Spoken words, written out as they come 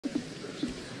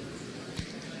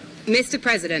Mr.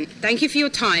 President, thank you for your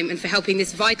time and for helping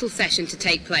this vital session to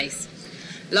take place.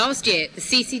 Last year, the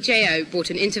CCJO brought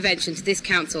an intervention to this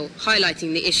Council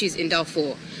highlighting the issues in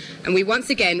Darfur, and we once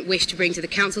again wish to bring to the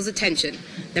Council's attention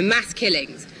the mass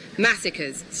killings,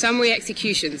 massacres, summary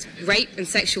executions, rape and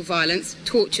sexual violence,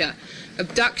 torture,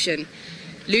 abduction,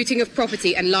 looting of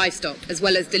property and livestock, as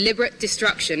well as deliberate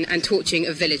destruction and torching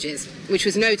of villages, which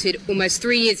was noted almost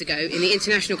 3 years ago in the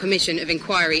International Commission of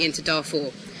Inquiry into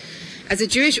Darfur. As a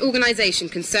Jewish organisation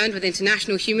concerned with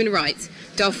international human rights,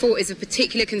 Darfur is of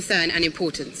particular concern and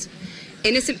importance.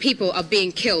 Innocent people are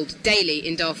being killed daily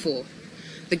in Darfur.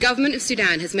 The government of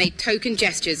Sudan has made token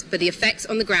gestures, but the effects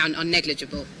on the ground are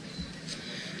negligible.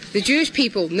 The Jewish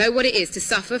people know what it is to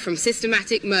suffer from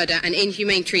systematic murder and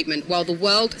inhumane treatment while the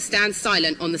world stands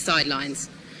silent on the sidelines.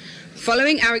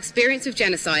 Following our experience of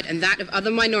genocide and that of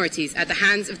other minorities at the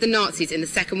hands of the Nazis in the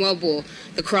Second World War,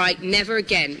 the cry "never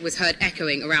again" was heard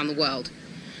echoing around the world.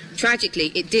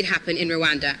 Tragically, it did happen in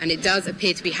Rwanda, and it does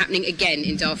appear to be happening again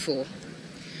in Darfur.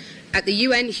 At the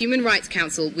UN Human Rights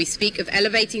Council, we speak of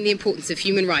elevating the importance of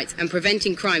human rights and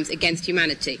preventing crimes against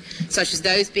humanity, such as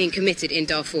those being committed in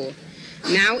Darfur.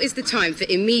 Now is the time for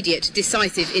immediate,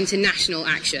 decisive international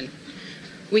action.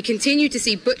 We continue to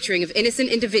see butchering of innocent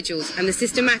individuals and the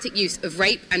systematic use of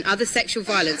rape and other sexual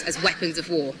violence as weapons of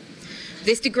war.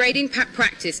 This degrading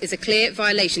practice is a clear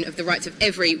violation of the rights of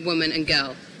every woman and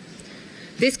girl.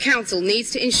 This Council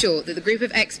needs to ensure that the group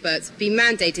of experts be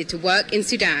mandated to work in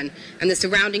Sudan and the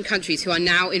surrounding countries who are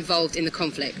now involved in the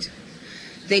conflict.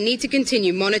 They need to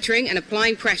continue monitoring and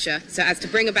applying pressure so as to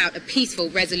bring about a peaceful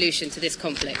resolution to this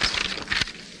conflict.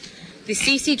 The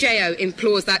CCJO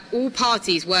implores that all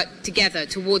parties work together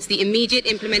towards the immediate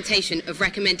implementation of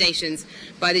recommendations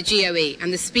by the GOE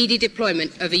and the speedy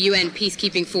deployment of a UN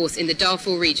peacekeeping force in the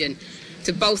Darfur region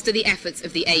to bolster the efforts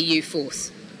of the AU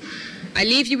force. I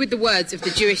leave you with the words of the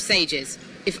Jewish sages: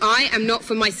 "If I am not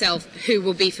for myself, who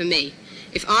will be for me?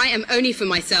 If I am only for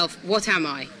myself, what am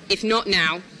I? If not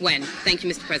now, when?" Thank you,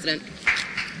 Mr. President.